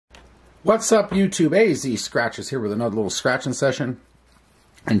What's up, YouTube? AZ Scratches here with another little scratching session.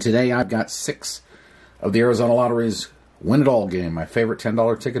 And today I've got 6 of the Arizona Lottery's Win It All game, my favorite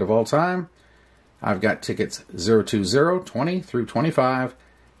 $10 ticket of all time. I've got tickets 020, 20 through 25,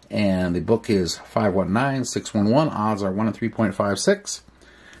 and the book is 519, 611. Odds are 1 in 3.56.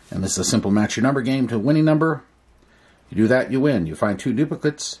 And this is a simple match your number game to a winning number. You do that, you win. You find 2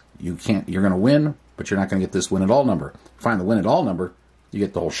 duplicates, you're going to win, but you're not going to get this Win It All number. Find the Win It All number, you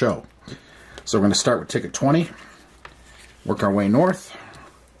get the whole show. So we're going to start with ticket 20, work our way north,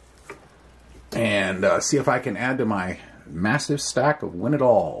 and see if I can add to my massive stack of Win It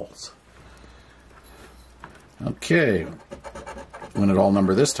Alls. Okay, Win It All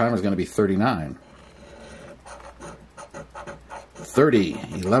number this time is going to be 39. 30,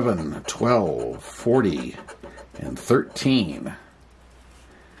 11, 12, 40, and 13.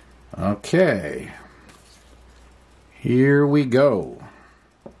 Okay, here we go.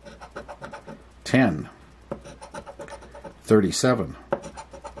 10, 37,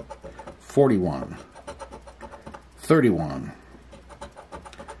 41, 31,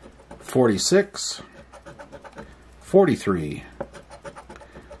 46, 43,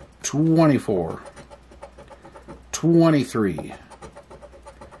 24, 23,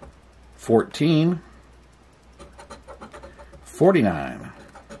 14, 49,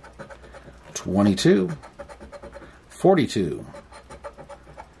 22, 42,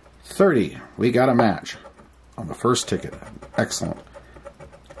 30. We got a match on the first ticket. Excellent.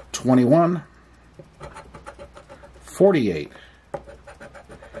 21, 48,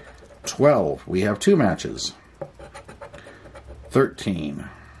 12. We have 2 matches. 13.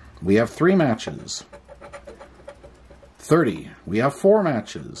 We have 3 matches. 30. We have 4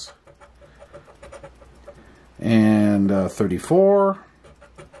 matches. And 34.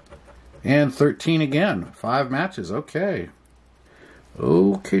 And 13 again. 5 matches. Okay.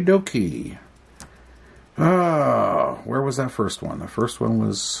 Okie dokie. Where was that first one? The first one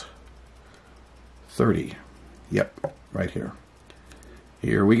was 30. Yep, right here.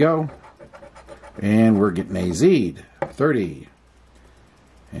 Here we go. And we're getting AZ'd. 30.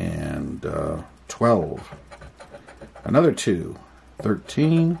 And 12. Another 2.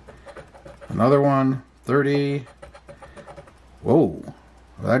 13. Another one. 30. Whoa.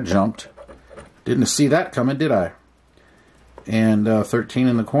 That jumped. Didn't see that coming, did I? And 13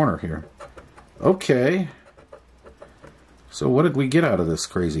 in the corner here. Okay. So what did we get out of this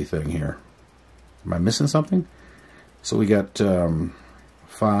crazy thing here? Am I missing something? So we got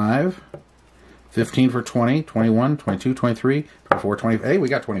 5, 15 for 20, 21, 22, 23, 24, 20. Hey, we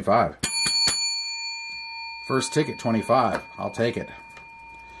got 25. First ticket, 25. I'll take it.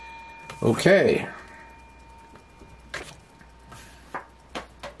 Okay.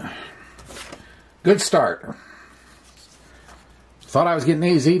 Good start. Thought I was getting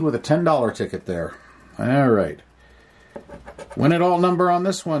AZ'd with a $10 ticket there. Alright. Win It All number on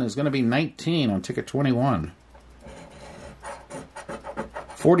this one is going to be 19 on ticket 21.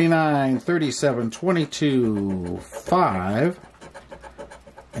 49, 37, 22, 5,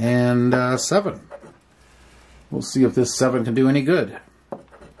 and 7. We'll see if this 7 can do any good.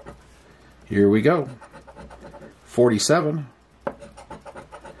 Here we go. 47,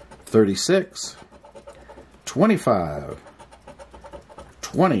 36, 25,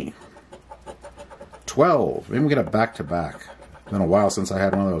 20, 12, maybe we get a back-to-back. It's been a while since I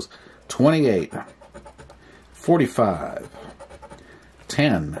had one of those. 28, 45,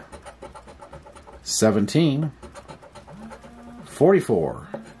 10, 17, 44,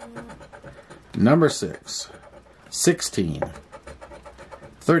 number 6, 16,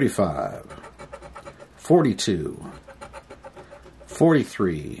 35, 42,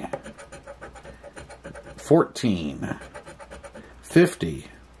 43, 14, 50,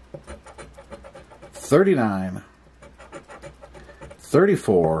 39,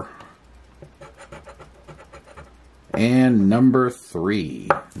 34, and number 3.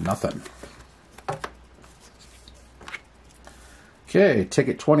 Nothing. Okay,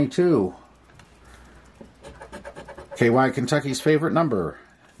 ticket 22. KY Kentucky's favorite number.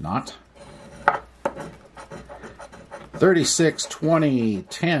 Not. 36, 20,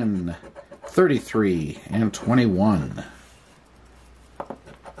 10, 33, and 21.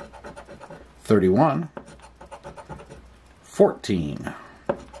 31, 14,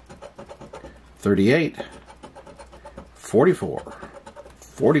 38, 44,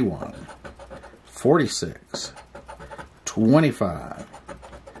 41, 46, 25,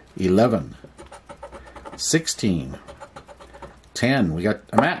 11, 16, 10. We got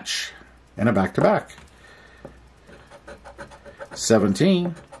a match and a back-to-back.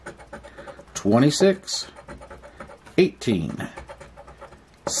 17, 26, 18,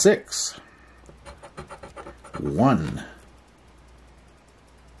 6, 1,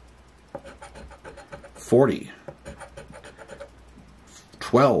 40,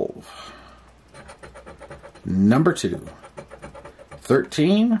 12, number 2,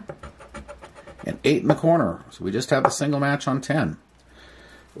 13, and 8 in the corner. So we just have a single match on 10.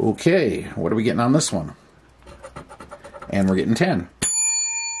 Okay, what are we getting on this one? And we're getting 10.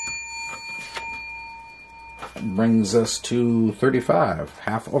 Brings us to 35,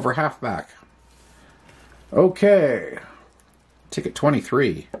 half over half back. Okay, ticket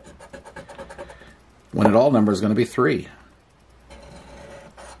 23. Win it all number is going to be 3.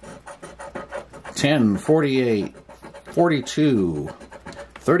 10, 48, 42,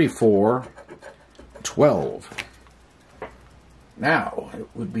 34, 12. Now, it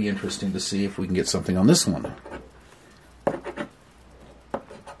would be interesting to see if we can get something on this one.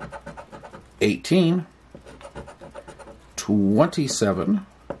 18, 27,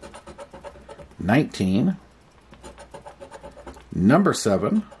 19, number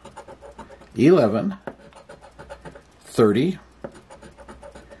 7, 11, 30,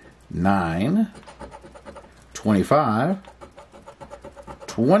 9, 25,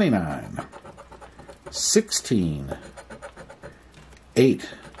 29, 16, 8,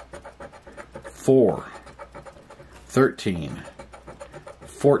 4, 13,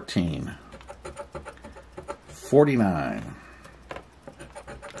 14, 49,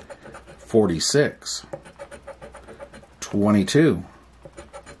 46, 22,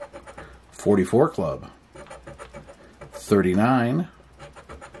 44 club, 39,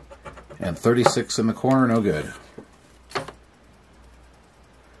 and 36 in the corner, no good.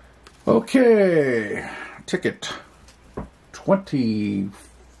 Okay, ticket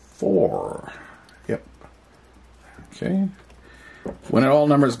 24. Yep. Okay. Win it all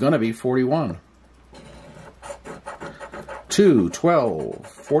number is going to be 41. 2, 12,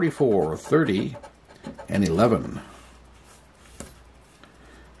 44, 30, and 11.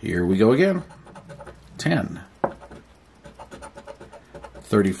 Here we go again. 10,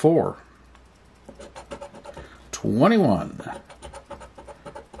 34, 21,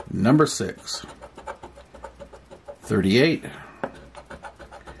 number 6, 38,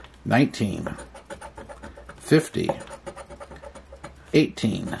 19, 50,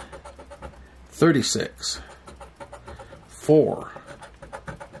 18, 36, 4,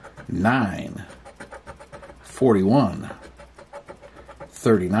 9, 41,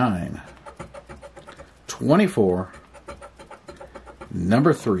 39, 24,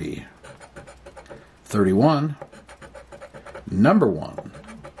 number 3, 31, number 1,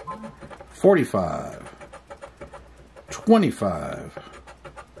 45, 25,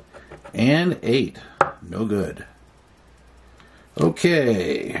 and 8. No good.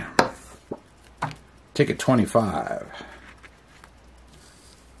 Okay. Ticket 25.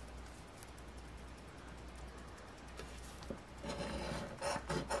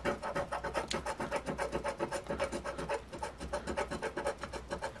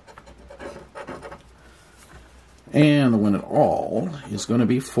 And the win it all is going to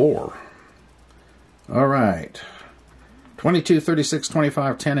be 4. All right. 22, 36,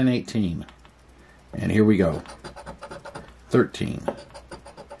 25, 10, and 18. And here we go. 13,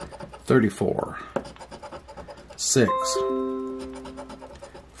 34, 6,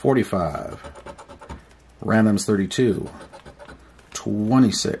 45, randoms 32,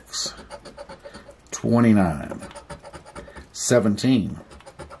 26, 29, 17,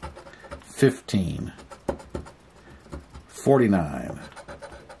 15, 49,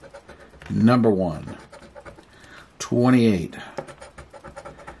 number 1, 28,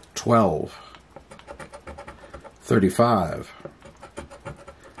 12, 35,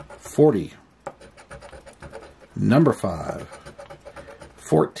 40, number 5,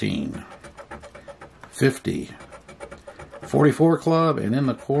 14, 50, 44 club, and in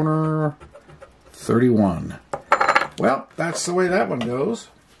the corner, 31. Well, that's the way that one goes.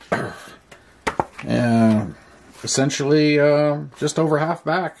 Essentially, just over half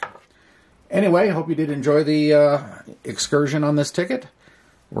back. Anyway, I hope you did enjoy the excursion on this ticket.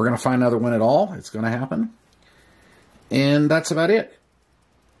 We're going to find another win at all. It's going to happen. And that's about it.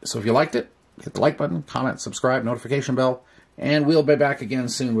 So if you liked it, hit the like button, comment, subscribe, notification bell, and we'll be back again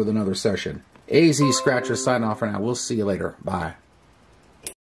soon with another session. AZ Scratcher signing off for now. We'll see you later. Bye.